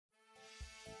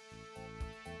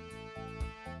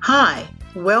Hi,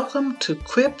 welcome to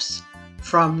Quips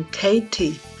from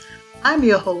KT. I'm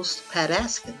your host, Pat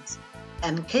Askins,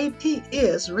 and KT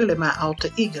is really my alter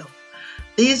ego.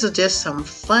 These are just some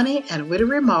funny and witty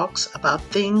remarks about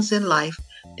things in life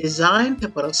designed to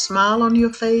put a smile on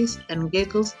your face and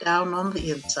giggles down on the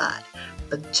inside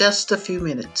for just a few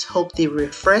minutes. Hope they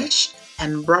refresh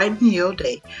and brighten your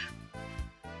day.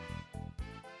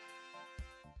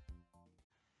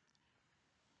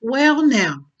 Well,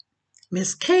 now,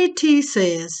 Miss KT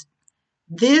says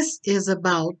this is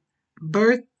about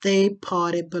birthday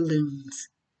party balloons.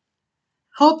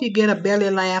 Hope you get a belly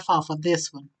laugh off of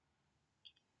this one.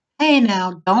 Hey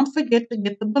now, don't forget to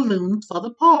get the balloons for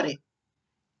the party.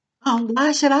 Oh,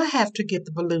 why should I have to get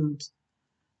the balloons?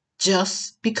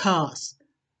 Just because.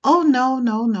 Oh, no,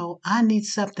 no, no. I need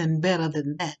something better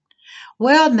than that.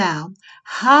 Well, now,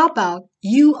 how about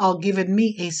you are giving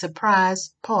me a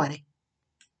surprise party?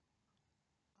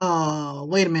 Oh,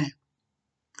 wait a minute.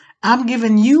 I'm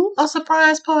giving you a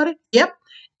surprise party? Yep,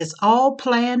 it's all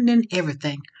planned and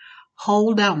everything.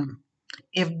 Hold on.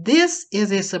 If this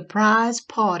is a surprise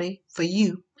party for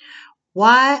you,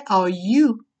 why are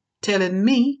you telling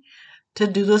me to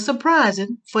do the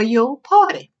surprising for your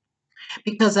party?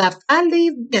 Because if I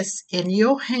leave this in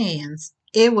your hands,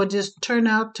 it will just turn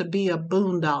out to be a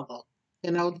boondoggle.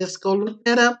 Just go look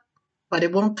that up, but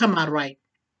it won't come out right.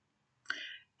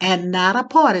 And not a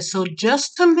party. So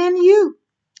just to lend you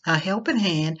a helping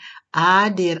hand, I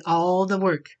did all the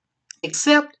work,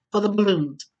 except for the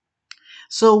balloons.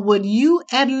 So would you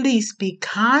at least be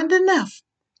kind enough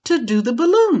to do the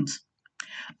balloons?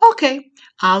 Okay,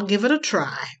 I'll give it a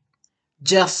try.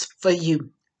 Just for you.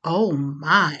 Oh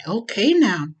my, okay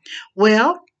now.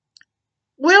 Well,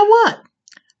 what?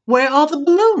 Where are the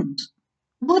balloons?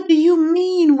 What do you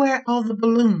mean, where are the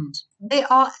balloons? They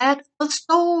are at the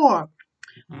store.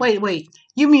 Wait.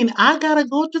 You mean I gotta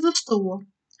go to the store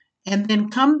and then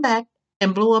come back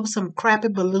and blow up some crappy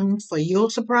balloons for your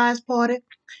surprise party?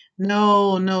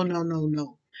 No, no, no, no,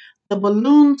 no. The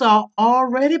balloons are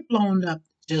already blown up.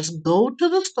 Just go to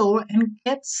the store and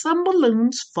get some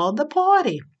balloons for the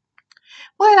party.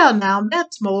 Well, now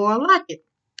that's more like it.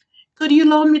 Could you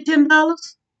loan me $10?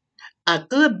 I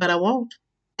could, but I won't.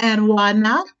 And why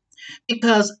not?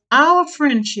 Because our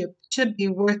friendship should be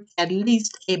worth at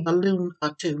least a balloon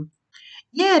or two.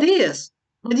 Yeah, it is.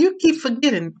 But you keep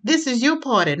forgetting this is your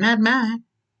party, not mine.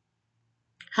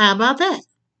 How about that?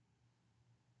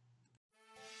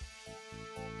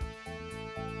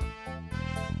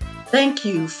 Thank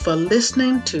you for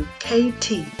listening to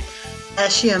KT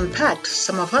as she unpacked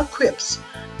some of her quips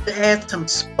to add some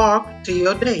spark to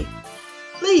your day.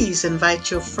 Please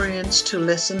invite your friends to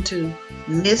listen to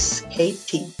Miss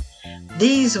KT.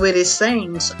 These witty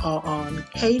sayings are on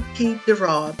KT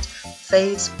Gerard's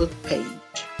Facebook page.